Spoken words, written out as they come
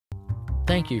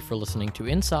Thank you for listening to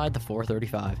Inside the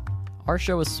 435. Our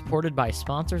show is supported by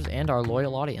sponsors and our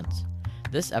loyal audience.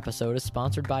 This episode is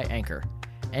sponsored by Anchor.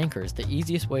 Anchor is the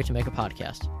easiest way to make a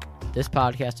podcast. This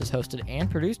podcast is hosted and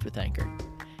produced with Anchor.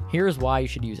 Here is why you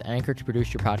should use Anchor to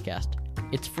produce your podcast.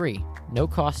 It's free, no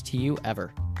cost to you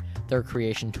ever. There are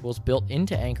creation tools built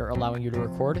into Anchor allowing you to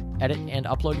record, edit, and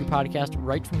upload your podcast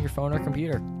right from your phone or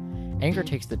computer. Anchor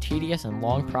takes the tedious and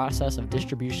long process of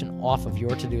distribution off of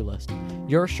your to-do list.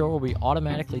 Your show will be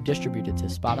automatically distributed to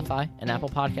Spotify and Apple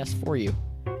Podcasts for you.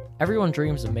 Everyone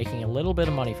dreams of making a little bit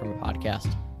of money from a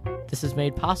podcast. This is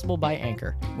made possible by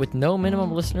Anchor. With no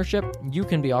minimum listenership, you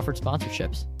can be offered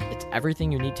sponsorships. It's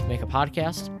everything you need to make a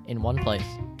podcast in one place.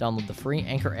 Download the free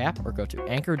Anchor app or go to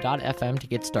anchor.fm to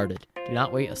get started. Do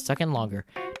not wait a second longer.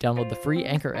 Download the free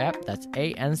Anchor app, that's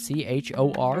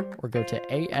ANCHOR, or go to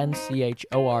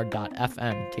ANCHOR.fm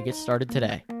to get started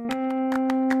today.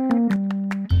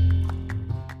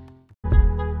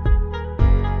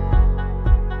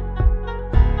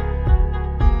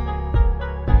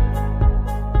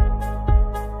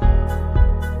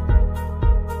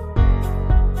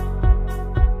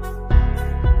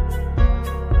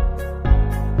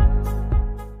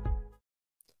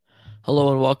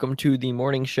 Hello and welcome to the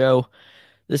morning show.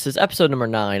 This is episode number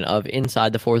 9 of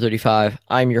Inside the 435.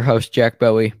 I'm your host, Jack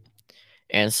Bowie.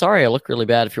 And sorry, I look really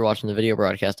bad if you're watching the video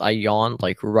broadcast. I yawned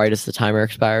right as the timer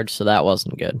expired, so that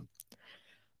wasn't good.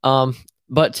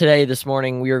 But today, this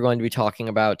morning, we are going to be talking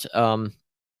about some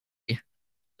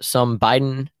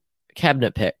Biden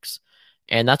cabinet picks.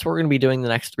 And that's what we're going to be doing the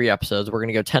next 3 episodes. We're going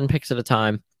to go 10 picks at a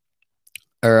time.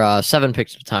 Or 7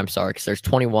 picks at a time, sorry, because there's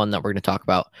 21 that we're going to talk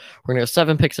about. We're going to go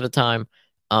 7 picks at a time,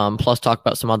 plus talk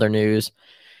about some other news.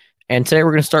 And today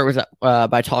we're going to start with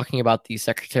by talking about the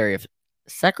Secretary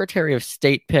of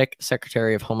State pick,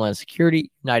 Secretary of Homeland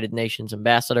Security, United Nations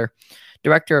Ambassador,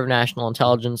 Director of National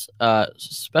Intelligence,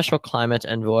 Special Climate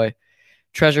Envoy,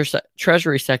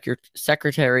 Treasury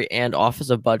Secretary, and Office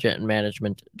of Budget and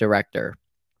Management Director.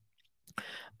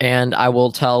 And I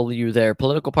will tell you their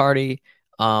political party.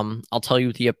 I'll tell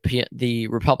you the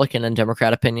Republican and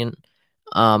Democrat opinion,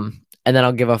 and then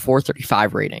I'll give a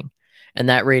 435 rating. And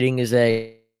that rating is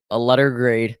a letter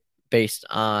grade based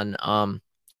on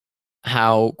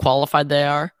how qualified they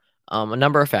are, a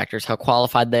number of factors, how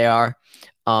qualified they are,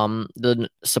 the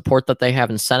support that they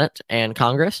have in Senate and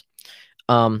Congress,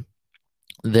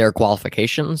 their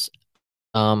qualifications,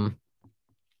 what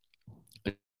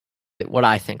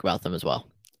I think about them as well.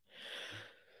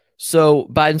 So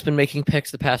Biden's been making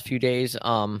picks the past few days.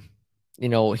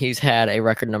 He's had a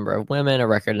record number of women, a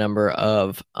record number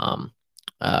of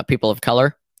people of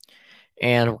color.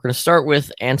 And we're going to start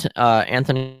with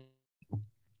Anthony.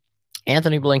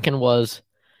 Anthony Blinken was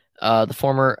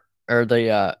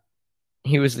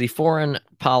he was the foreign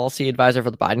policy advisor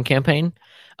for the Biden campaign,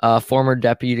 former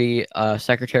deputy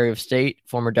secretary of state,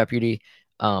 former deputy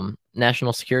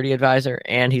national security advisor,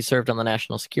 and he served on the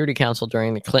National Security Council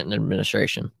during the Clinton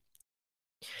administration.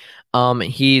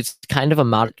 He's kind of a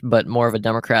moderate, but more of a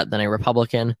Democrat than a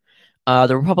Republican.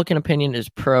 The Republican opinion is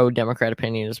pro, Democrat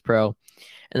opinion is pro,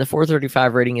 and the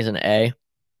 435 rating is an A.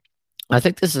 I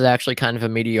think this is actually kind of a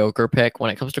mediocre pick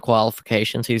when it comes to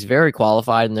qualifications. He's very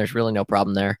qualified, and there's really no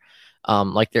problem there.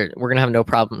 We're gonna have no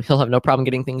problem. He'll have no problem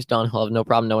getting things done. He'll have no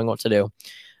problem knowing what to do.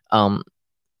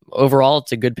 Overall,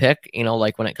 it's a good pick.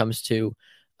 When it comes to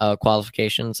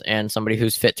qualifications and somebody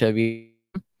who's fit to be.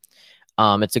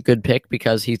 It's a good pick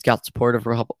because he's got support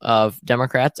of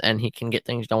Democrats and he can get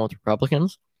things done with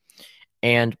Republicans.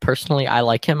 And personally, I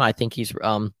like him. I think he's,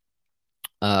 for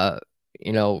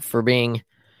being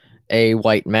a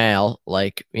white male,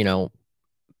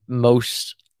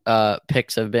 most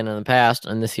picks have been in the past,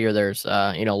 and this year there's,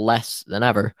 less than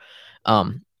ever.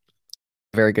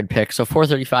 Very good pick. So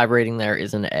 435 rating there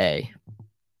is an A.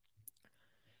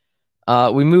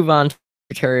 We move on to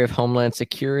Secretary of Homeland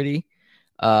Security.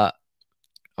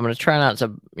 I'm going to try not to,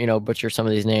 butcher some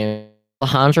of these names.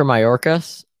 Alejandro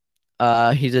Mayorkas.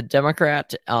 He's a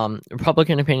Democrat.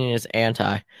 Republican opinion is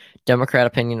anti. Democrat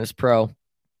opinion is pro.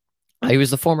 He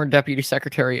was the former Deputy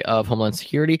Secretary of Homeland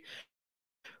Security,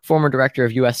 former Director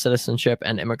of U.S. Citizenship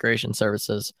and Immigration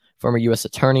Services, former U.S.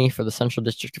 Attorney for the Central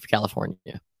District of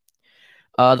California.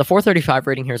 The 435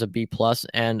 rating here is a B+,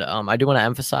 and I do want to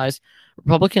emphasize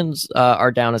Republicans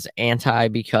are down as anti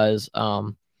because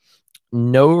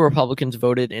no Republicans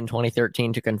voted in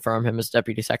 2013 to confirm him as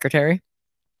Deputy Secretary.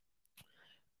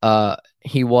 I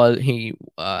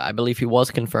believe he was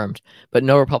confirmed, but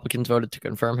no Republicans voted to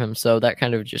confirm him. So that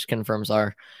kind of just confirms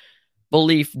our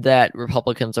belief that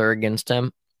Republicans are against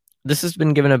him. This has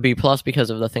been given a B+ because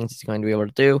of the things he's going to be able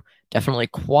to do. Definitely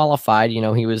qualified.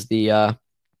 He was the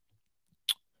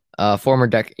former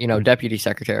deputy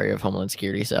secretary of Homeland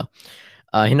Security. So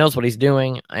he knows what he's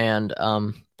doing, and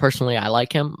personally, I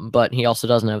like him, but he also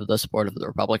doesn't have the support of the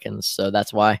Republicans, so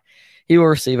that's why he will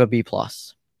receive a B+.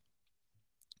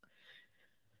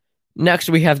 Next,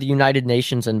 we have the United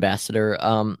Nations ambassador.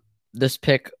 This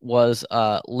pick was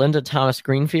Linda Thomas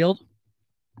Greenfield.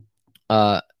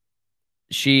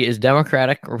 She is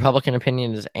Democratic. Republican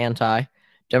opinion is anti.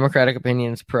 Democratic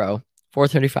opinion is pro.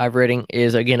 435 rating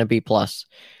is again a B+.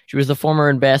 She was the former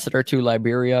ambassador to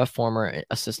Liberia, former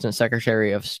assistant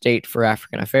secretary of state for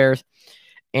African affairs.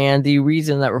 And the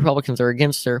reason that Republicans are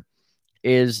against her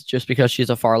is just because she's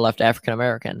a far left African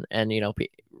American. And,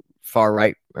 far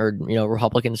right or,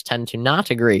 Republicans tend to not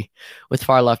agree with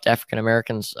far left African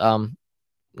Americans, not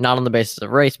on the basis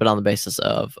of race, but on the basis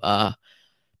of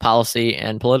policy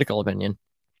and political opinion.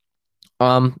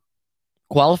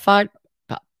 Qualified?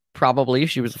 Probably.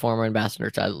 She was the former ambassador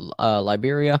to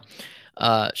Liberia.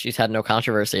 She's had no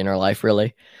controversy in her life,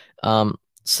 really.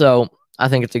 So I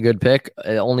think it's a good pick.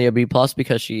 Only a B+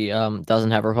 because she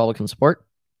doesn't have Republican support.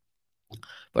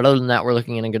 But other than that, we're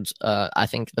looking in a good. I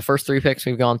think the first 3 picks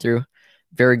we've gone through,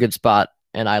 very good spot,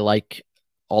 and I like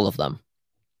all of them.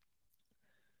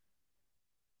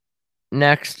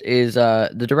 Next is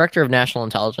the director of national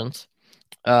intelligence.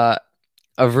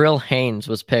 Avril Haines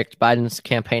was picked, Biden's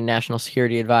campaign national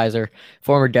security advisor,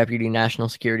 former deputy national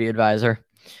security advisor.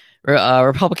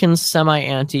 Republicans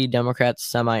semi-anti, Democrats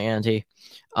semi-anti.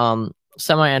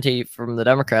 Semi-anti from the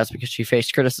Democrats because she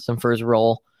faced criticism for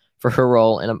her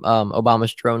role in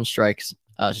Obama's drone strikes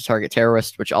to target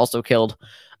terrorists, which also killed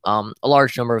a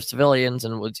large number of civilians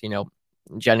and was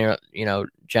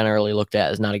generally looked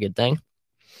at as not a good thing.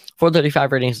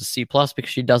 435 rating is a C+ because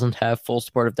she doesn't have full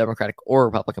support of Democratic or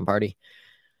Republican Party,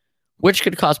 which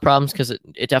could cause problems because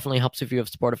it definitely helps if you have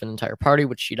support of an entire party,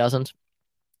 which she doesn't,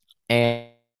 and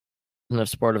doesn't have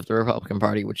support of the Republican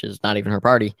Party, which is not even her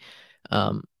party.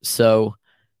 So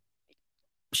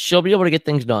she'll be able to get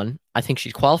things done. I think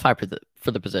she's qualified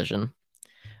for the position.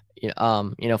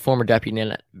 Former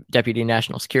deputy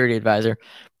national security advisor,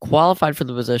 qualified for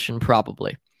the position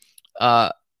probably.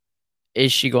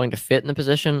 Is she going to fit in the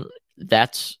position?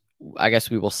 I guess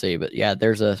we will see. But yeah,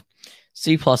 there's a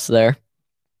C+ there.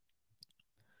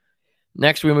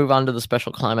 Next, we move on to the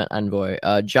special climate envoy,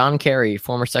 John Kerry,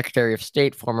 former Secretary of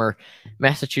State, former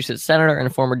Massachusetts Senator,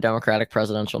 and former Democratic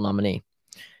presidential nominee.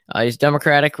 He's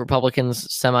Democratic,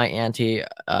 Republicans semi-anti,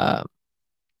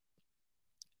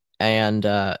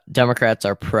 and Democrats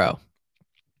are pro.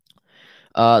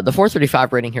 The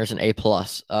 435 rating here is an A+.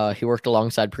 He worked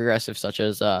alongside progressives such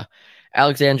as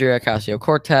Alexandria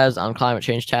Ocasio-Cortez on climate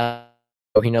change task.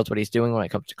 He knows what he's doing when it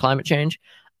comes to climate change.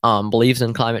 Believes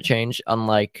in climate change,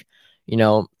 unlike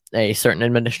a certain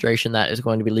administration that is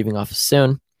going to be leaving office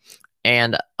soon.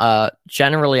 And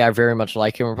generally, I very much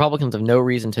like him. Republicans have no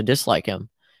reason to dislike him.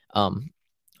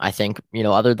 I think,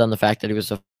 other than the fact that he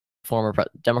was a former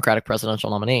Democratic presidential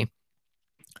nominee.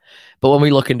 But when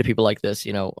we look into people like this,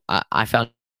 I found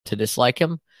to dislike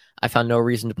him. I found no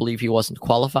reason to believe he wasn't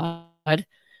qualified.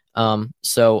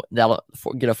 So that'll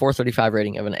get a 435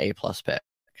 rating of an A+ pick.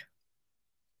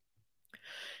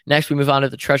 Next, we move on to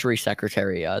the Treasury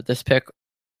Secretary. This pick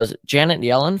was Janet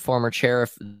Yellen, former chair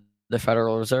of the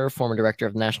Federal Reserve, former director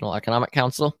of the National Economic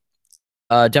Council.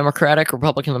 Democratic,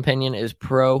 Republican opinion is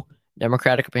pro.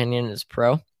 Democratic opinion is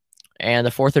pro. And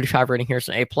the 435 rating here is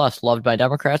an A+, loved by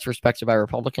Democrats, respected by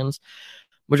Republicans.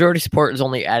 Majority support is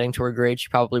only adding to her grade. She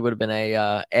probably would have been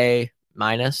A-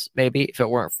 maybe if it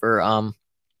weren't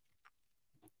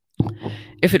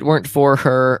for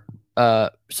her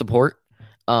support.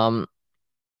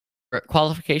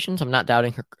 Qualifications, I'm not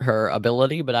doubting her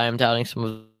ability, but I am doubting some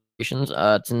of the qualifications.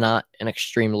 It's not an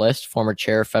extreme list. Former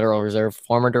chair of Federal Reserve,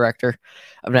 former director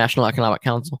of National Economic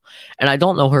Council. And I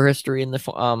don't know her history in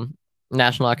the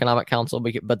National Economic Council,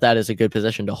 but that is a good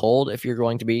position to hold if you're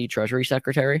going to be Treasury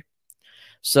Secretary.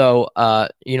 So,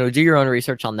 do your own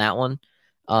research on that one.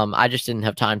 I just didn't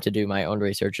have time to do my own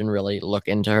research and really look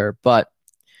into her, but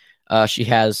she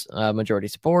has majority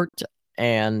support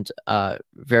and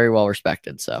very well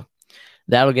respected. So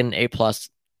that'll get an A+,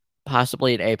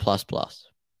 possibly an A++.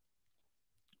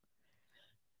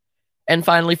 And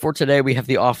finally, for today, we have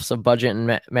the Office of Budget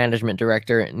and Management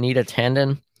Director, Nita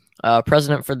Tanden,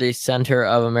 president for the Center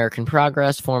of American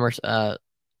Progress, former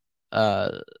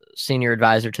senior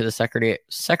advisor to the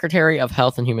Secretary of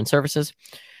Health and Human Services.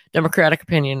 Democratic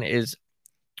opinion is,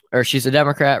 or she's a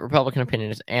Democrat. Republican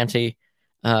opinion is anti.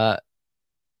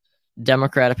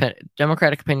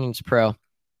 Democratic opinion is pro.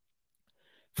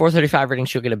 435 rating,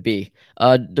 she'll get a B.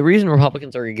 The reason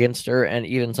Republicans are against her and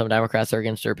even some Democrats are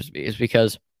against her is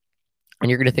because and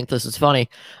you're going to think this is funny.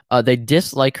 They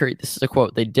dislike her. This is a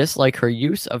quote. They dislike her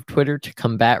use of Twitter to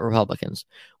combat Republicans,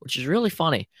 which is really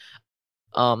funny,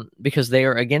 because they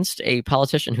are against a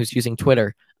politician who's using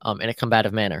Twitter in a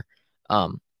combative manner.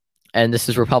 And this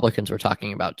is Republicans we're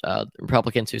talking about,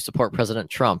 Republicans who support President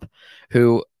Trump,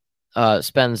 who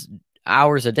spends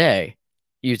hours a day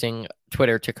using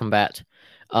Twitter to combat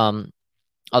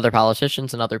other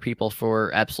politicians and other people for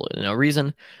absolutely no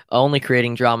reason, only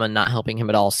creating drama and not helping him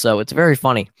at all. So it's very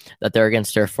funny that they're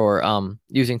against her for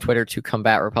using Twitter to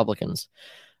combat Republicans,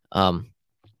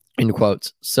 in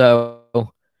quotes. So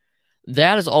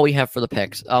that is all we have for the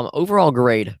picks. Overall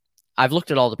grade, I've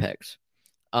looked at all the picks,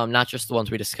 not just the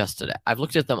ones we discussed today. I've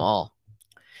looked at them all.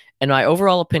 And my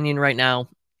overall opinion right now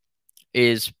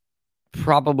is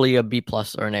probably a B+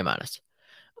 or an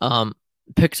A-.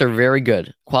 Picks are very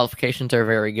good. Qualifications are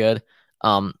very good.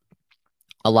 A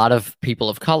lot of people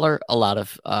of color, a lot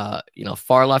of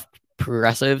far left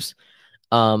progressives,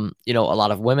 a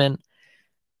lot of women,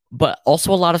 but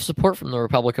also a lot of support from the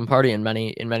Republican Party in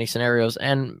many scenarios,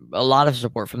 and a lot of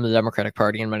support from the Democratic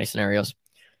Party in many scenarios.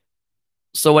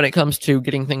 So when it comes to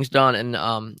getting things done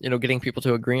and getting people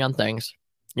to agree on things,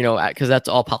 because that's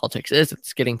all politics is,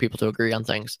 it's getting people to agree on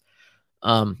things.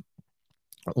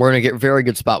 We're in a very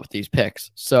good spot with these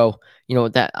picks. So,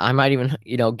 that I might even,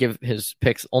 give his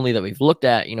picks only that we've looked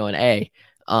at, an A.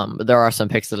 But there are some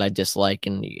picks that I dislike,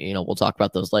 and, we'll talk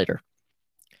about those later.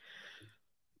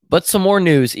 But some more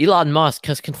news. Elon Musk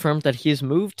has confirmed that he has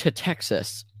moved to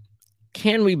Texas.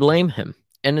 Can we blame him?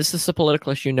 And this is a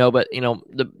political issue, no, but,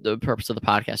 the purpose of the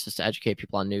podcast is to educate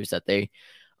people on news that they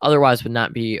otherwise would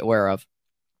not be aware of.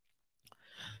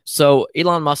 So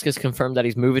Elon Musk has confirmed that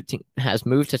has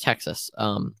moved to Texas,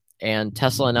 and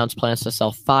Tesla announced plans to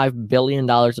sell $5 billion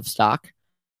of stock.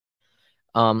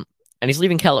 And he's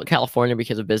leaving California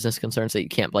because of business concerns that you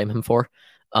can't blame him for.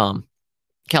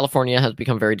 California has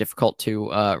become very difficult to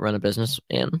run a business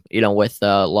in, with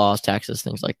laws, taxes,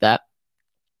 things like that.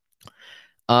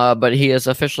 But he is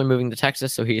officially moving to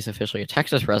Texas, so he is officially a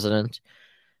Texas resident.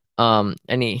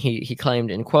 And he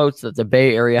claimed in quotes that the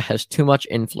Bay Area has too much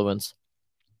influence,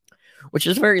 which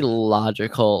is a very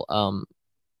logical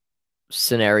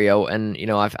scenario. And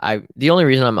the only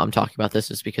reason I'm talking about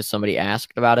this is because somebody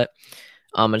asked about it.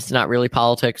 And it's not really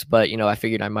politics, but I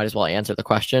figured I might as well answer the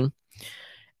question.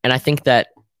 And I think that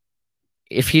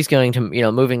if he's going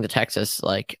to moving to Texas,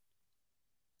 like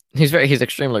he's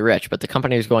extremely rich, but the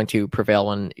company is going to prevail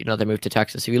when they move to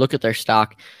Texas. If you look at their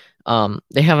stock,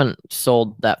 they haven't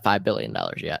sold that $5 billion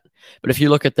yet. But if you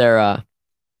look at their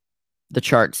the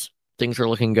charts, things are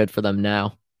looking good for them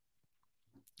now.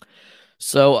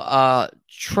 So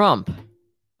Trump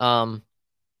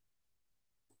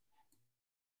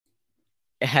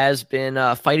has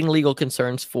been fighting legal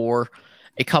concerns for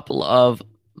a couple of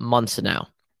months now,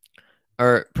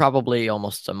 or probably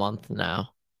almost a month now,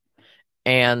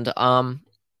 and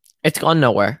it's gone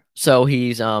nowhere. So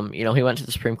he's he went to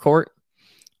the Supreme Court,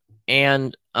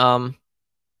 and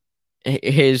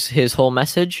his whole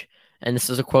message, and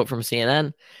this is a quote from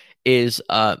CNN, is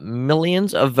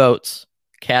millions of votes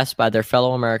cast by their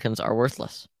fellow Americans are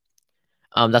worthless.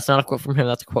 That's not a quote from him.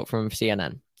 That's a quote from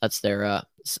CNN. That's their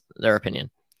opinion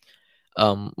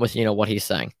with what he's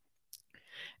saying.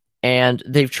 And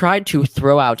they've tried to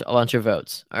throw out a bunch of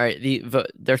votes. All right,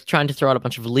 they're trying to throw out a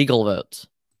bunch of legal votes.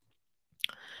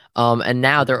 And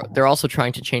now they're also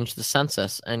trying to change the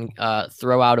census and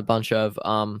throw out a bunch of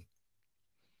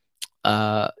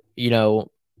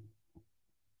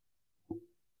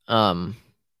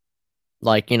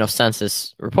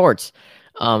census reports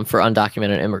for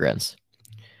undocumented immigrants.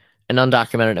 And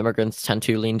undocumented immigrants tend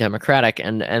to lean Democratic,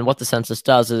 and what the census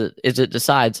does is it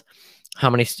decides how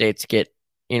many states get,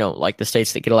 like the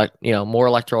states that get more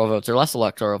electoral votes or less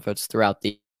electoral votes throughout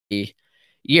the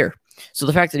year. So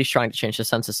the fact that he's trying to change the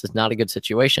census is not a good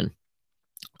situation.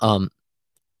 And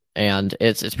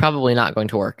it's probably not going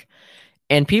to work.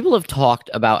 And people have talked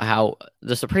about how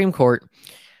the Supreme Court,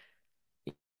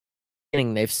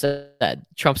 they've said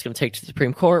Trump's going to take to the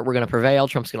Supreme Court. We're going to prevail.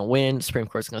 Trump's going to win. The Supreme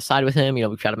Court's going to side with him.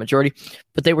 We've got a majority,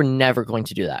 but they were never going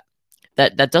to do that.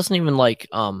 That doesn't even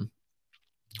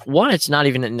one, it's not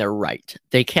even in their right.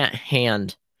 They can't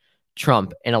hand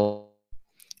Trump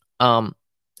and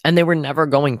they were never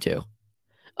going to.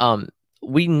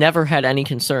 We never had any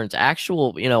concerns.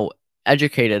 Actual,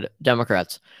 educated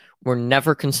Democrats were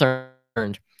never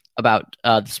concerned about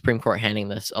the Supreme Court handing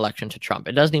this election to Trump.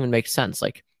 It doesn't even make sense.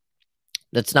 Like,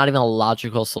 that's not even a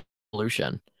logical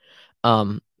solution.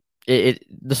 The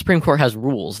Supreme Court has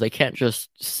rules. They can't just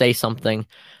say something.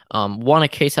 One, a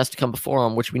case has to come before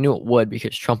them, which we knew it would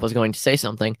because Trump was going to say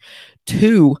something.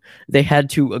 Two, they had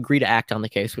to agree to act on the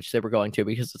case, which they were going to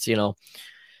because it's,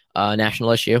 a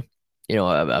national issue,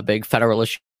 a big federal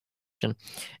issue.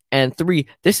 And three,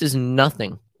 this is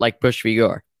nothing like Bush v.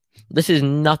 Gore. This is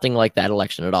nothing like that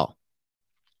election at all.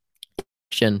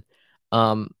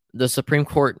 The Supreme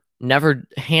Court never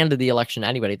handed the election to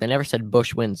anybody. They never said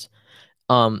Bush wins.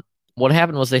 What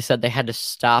happened was they said they had to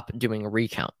stop doing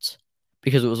recounts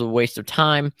because it was a waste of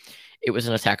time. It was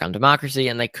an attack on democracy,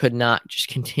 and they could not just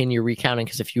continue recounting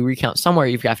because if you recount somewhere,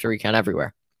 you have to recount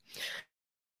everywhere.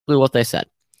 What they said.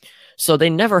 So they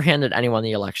never handed anyone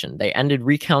the election. They ended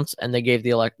recounts, and they gave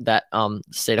the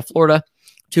state of Florida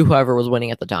to whoever was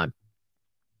winning at the time.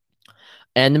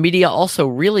 And the media also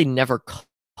really never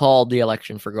called the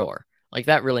election for Gore. Like,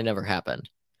 that really never happened.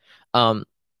 And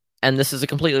this is a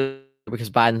completely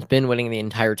because Biden's been winning the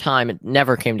entire time. It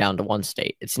never came down to one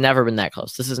state. It's never been that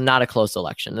close. This is not a close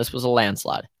election. This was a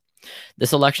landslide.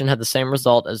 This election had the same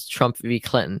result as Trump v.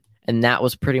 Clinton, and that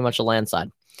was pretty much a landslide.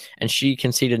 And she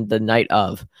conceded the night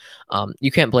of.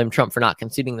 You can't blame Trump for not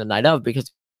conceding the night of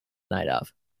because night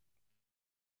of.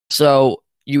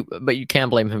 But you can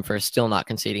blame him for still not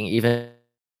conceding, even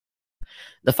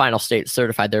the final state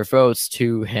certified their votes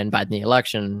to hand Biden the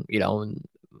election, and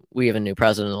we have a new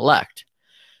president-elect.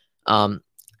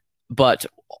 But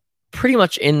pretty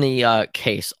much in the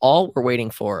case, all we're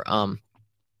waiting for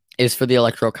is for the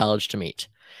Electoral College to meet.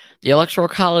 The Electoral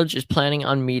College is planning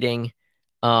on meeting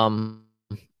on,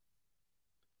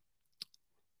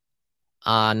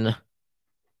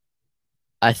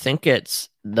 I think it's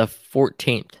the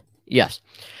 14th. Yes.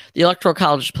 The Electoral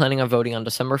College is planning on voting on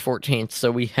December 14th, so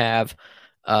we have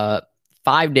 5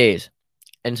 days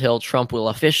until Trump will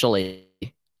officially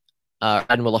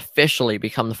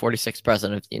become the 46th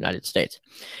president of the United States.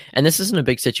 And this isn't a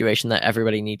big situation that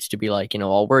everybody needs to be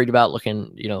all worried about,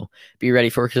 looking, be ready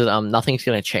for, because nothing's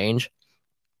going to change.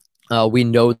 We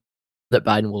know that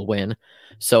Biden will win,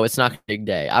 so it's not a big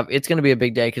day. It's going to be a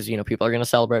big day because, people are going to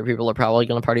celebrate. People are probably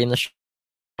going to party in the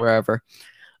wherever.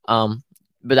 But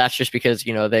that's just because,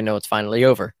 they know it's finally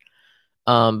over.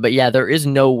 But yeah, there is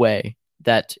no way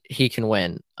that he can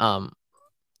win.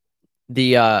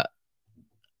 The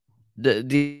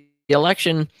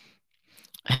election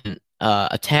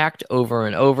attacked over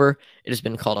and over. It has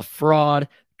been called a fraud.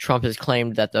 Trump has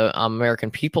claimed that the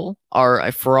American people are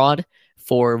a fraud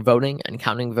for voting and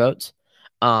counting votes.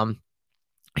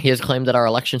 He has claimed that our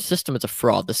election system is a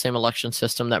fraud, the same election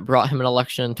system that brought him an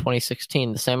election in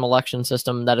 2016, the same election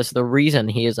system that is the reason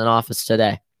he is in office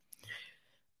today.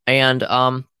 And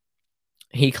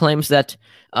he claims that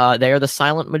they are the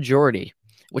silent majority,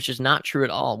 which is not true at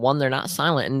all. One, they're not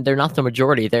silent, and they're not the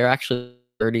majority. They're actually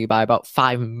majority by about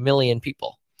 5 million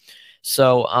people.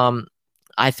 So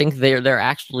I think they're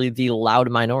actually the loud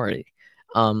minority.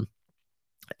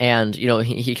 And,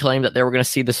 he claimed that they were going to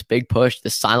see this big push,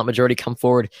 this silent majority come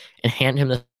forward and hand him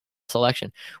this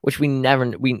election, which we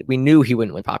knew he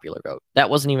wouldn't win popular vote. That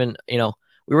wasn't even, we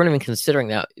weren't even considering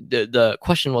that. The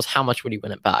question was, how much would he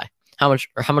win it by? How much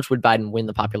would Biden win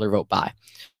the popular vote by?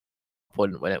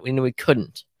 Wouldn't win it. We knew he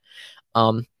couldn't.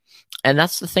 And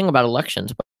that's the thing about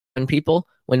elections.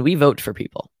 When we vote for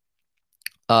people,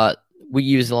 we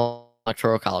use the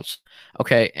Electoral College.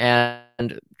 Okay,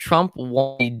 and Trump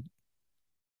won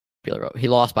popular vote. He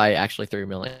lost by actually 3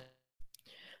 million.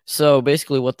 So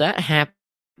basically, what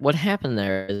happened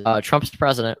there is Trump's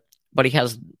president, but he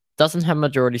doesn't have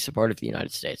majority support of the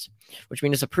United States, which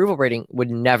means his approval rating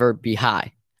would never be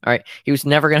high. All right, he was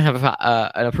never going to have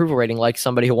an approval rating like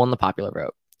somebody who won the popular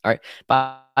vote. All right,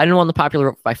 Biden won the popular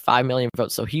vote by 5 million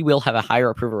votes, so he will have a higher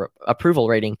approval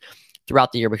rating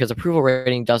throughout the year because approval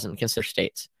rating doesn't consider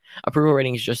states. Approval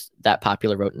rating is just that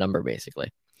popular vote number,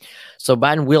 basically. So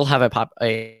Biden will have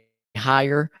a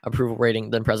higher approval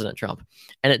rating than President Trump,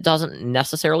 and it doesn't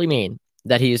necessarily mean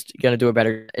that he's going to do a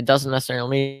better. It doesn't necessarily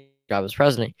mean job as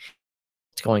president.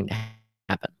 It's going to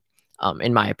happen,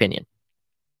 in my opinion.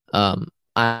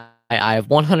 I have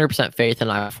 100% faith in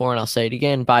I4, and I'll say it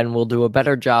again, Biden will do a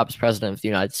better job as president of the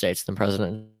United States than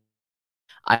President.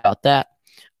 I about that.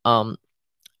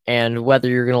 And whether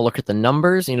you're going to look at the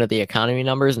numbers, the economy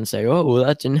numbers, and say, oh, well,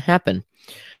 that didn't happen.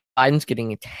 Biden's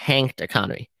getting a tanked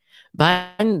economy.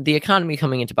 The economy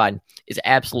coming into Biden is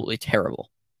absolutely terrible.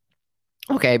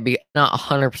 Okay, not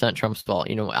 100% Trump's fault.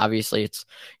 Obviously it's,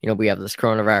 we have this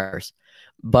coronavirus.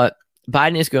 But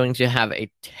Biden is going to have a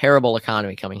terrible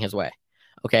economy coming his way.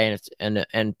 Okay,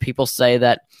 and people say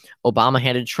that Obama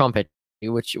handed Trump it,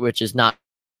 which is not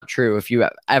true. If you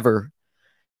have ever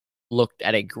looked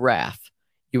at a graph,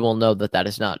 you will know that that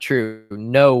is not true.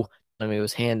 No economy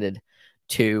was handed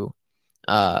to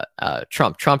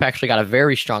Trump. Trump actually got a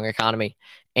very strong economy,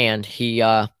 and he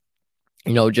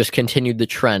just continued the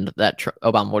trend that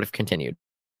Obama would have continued.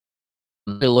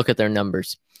 Look at their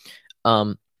numbers,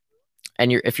 and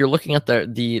if you're looking at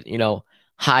the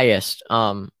highest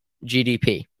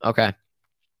GDP, okay,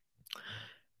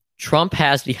 Trump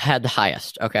had the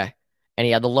highest, okay, and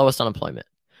he had the lowest unemployment.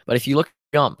 But if you look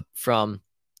jump from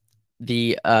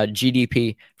the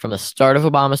GDP from the start of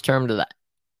Obama's term to the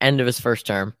end of his first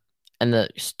term, and the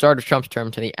start of Trump's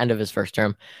term to the end of his first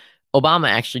term, Obama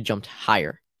actually jumped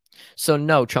higher. So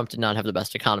no, Trump did not have the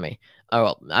best economy.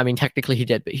 Well, I mean, technically he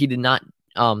did, but he did not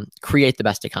create the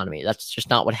best economy. That's just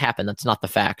not what happened. That's not the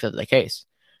fact of the case.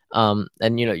 And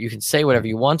you can say whatever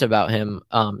you want about him,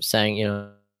 saying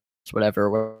whatever,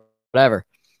 but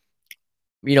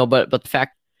the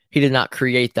fact he did not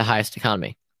create the highest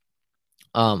economy.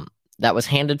 That was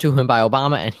handed to him by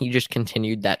Obama, and he just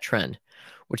continued that trend,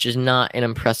 which is not an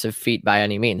impressive feat by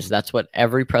any means. That's what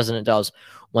every president does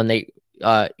when they,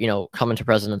 come into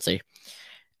presidency.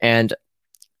 And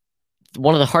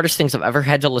one of the hardest things I've ever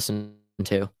had to listen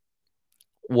to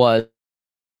was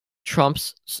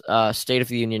Trump's State of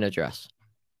the Union address.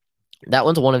 That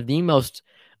one's one of the most,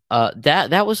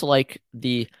 that was like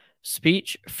the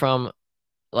speech from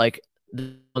like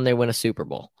when they win a Super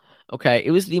Bowl. Okay,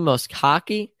 it was the most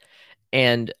cocky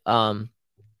and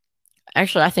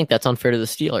actually I think that's unfair to the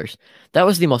Steelers. That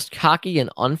was the most cocky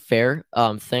and unfair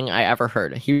thing I ever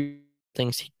heard. He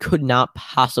things he could not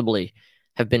possibly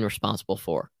have been responsible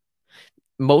for.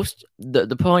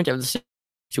 The point of the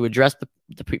to address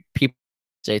the people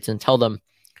states and tell them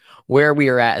where we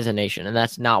are at as a nation, and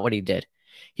that's not what he did.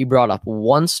 He brought up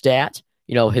one stat,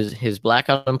 his black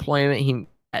unemployment,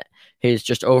 his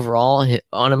just overall his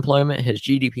unemployment, his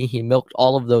GDP. He milked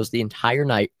all of those the entire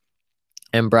night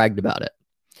and bragged about it.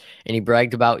 And he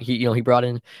bragged about he brought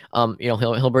in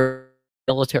he'll bring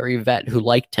a military vet who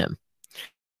liked him.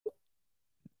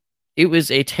 It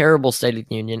was a terrible State of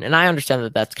the Union, and I understand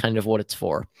that that's kind of what it's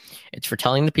for. It's for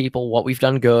telling the people what we've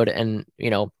done good, and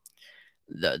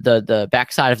the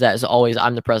backside of that is always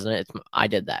I'm the president. I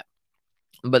did that,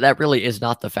 but that really is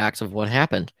not the facts of what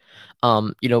happened.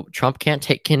 Trump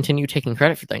can't continue taking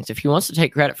credit for things. If he wants to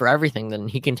take credit for everything, then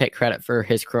he can take credit for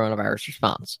his coronavirus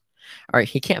response. All right,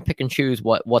 he can't pick and choose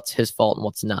what's his fault and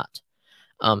what's not.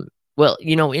 Well,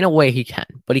 in a way he can,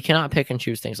 but he cannot pick and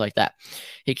choose things like that.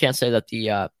 He can't say that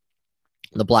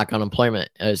the black unemployment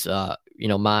is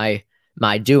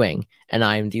my doing, and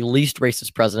I'm the least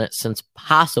racist president since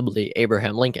possibly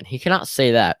Abraham Lincoln. He cannot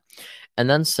say that and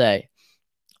then say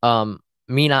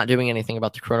me not doing anything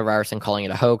about the coronavirus and calling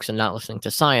it a hoax and not listening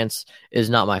to science is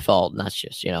not my fault, and that's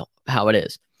just how it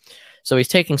is. So he's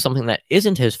taking something that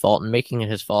isn't his fault and making it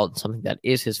his fault, and something that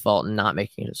is his fault and not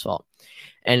making it his fault.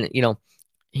 And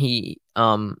he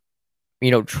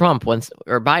Trump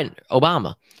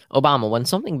Obama, when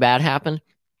something bad happened,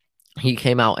 he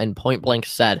came out and point blank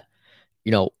said,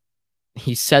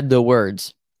 he said the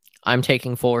words, "I'm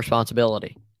taking full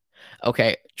responsibility."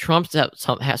 Okay, Trump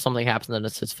has something happen that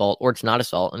it's his fault or it's not his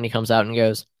fault, and he comes out and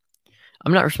goes,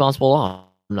 "I'm not responsible at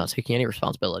all. I'm not taking any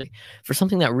responsibility for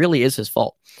something that really is his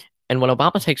fault." And when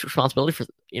Obama takes responsibility for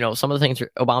some of the things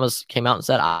Obama's came out and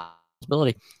said,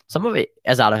 responsibility, some of it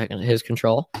is out of his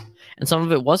control, and some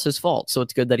of it was his fault. So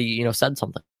it's good that he said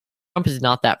something. Trump is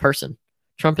not that person.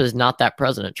 Trump is not that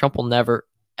president. Trump will never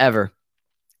ever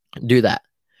do that.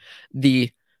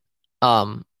 We're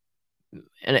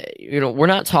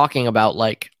not talking about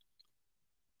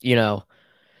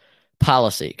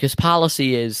policy, because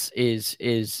policy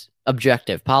is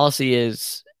objective. Policy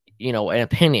is an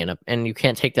opinion, and you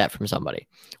can't take that from somebody.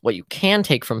 What you can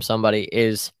take from somebody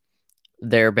is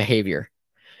their behavior.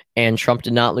 And Trump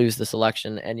did not lose this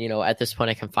election. And, at this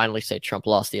point, I can finally say Trump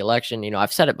lost the election.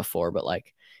 I've said it before, but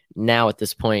now at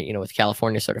this point, with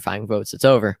California certifying votes, it's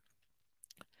over.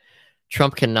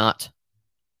 Trump cannot,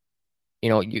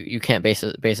 you can't base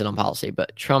it on policy,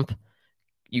 but Trump,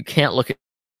 you can't look at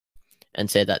and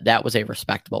say that was a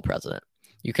respectable president.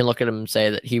 You can look at him and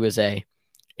say that he was a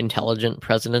intelligent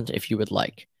president, if you would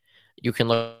like. You can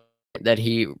look that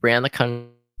he ran the country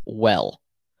well,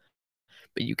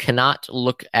 but you cannot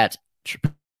look at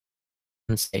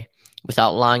and say,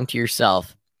 without lying to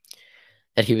yourself,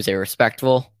 that he was a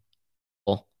respectable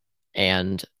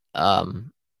and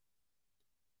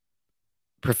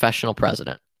professional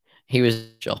president. He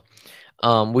was chill.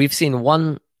 We've seen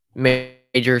one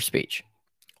major speech,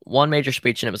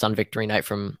 and it was on Victory Night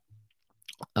from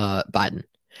Biden.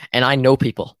 And I know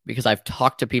people, because I've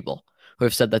talked to people who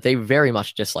have said that they very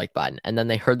much dislike Biden. And then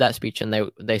they heard that speech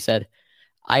and they said,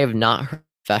 I have not heard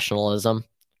professionalism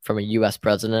from a U.S.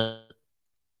 president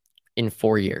in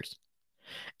 4 years.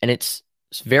 And it's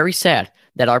very sad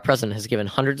that our president has given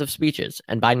hundreds of speeches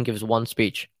and Biden gives one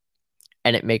speech,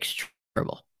 and it makes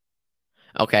terrible.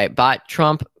 Okay, but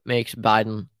Trump makes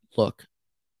Biden look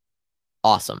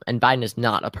awesome. And Biden is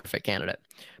not a perfect candidate,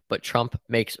 but Trump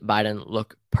makes Biden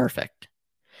look perfect.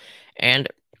 And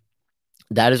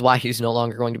that is why he's no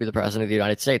longer going to be the president of the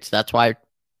United States. That's why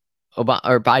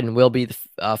Biden will be the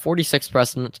 46th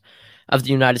president of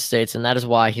the United States, and that is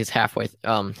why he's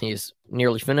he's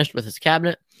nearly finished with his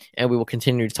cabinet, and we will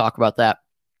continue to talk about that.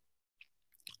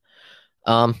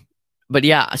 But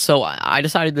yeah, so I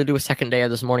decided to do a second day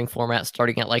of this morning format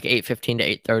starting at like 8:15 to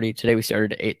 8:30. Today we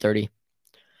started at 8:30.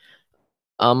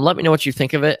 Let me know what you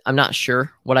think of it. I'm not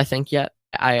sure what I think yet.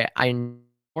 I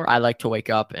like to wake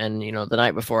up and, the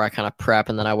night before I kind of prep,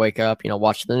 and then I wake up,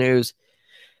 watch the news,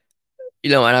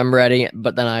 and I'm ready,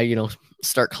 but then I,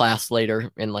 start class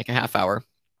later in like a half hour.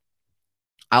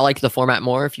 I like the format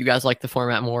more. If you guys like the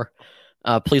format more,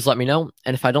 please let me know.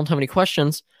 And if I don't have any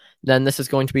questions, then this is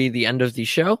going to be the end of the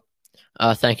show.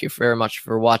 Thank you very much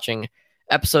for watching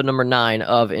episode number 9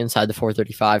 of Inside the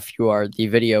 435. If you are the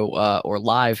video or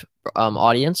live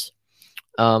audience,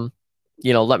 let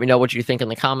me know what you think in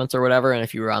the comments or whatever. And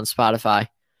if you were on Spotify,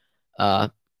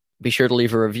 be sure to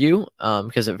leave a review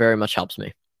because it very much helps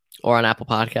me. Or on Apple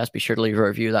Podcasts, be sure to leave a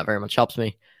review. That very much helps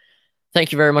me.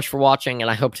 Thank you very much for watching, and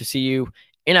I hope to see you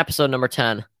in episode number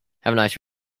 10. Have a nice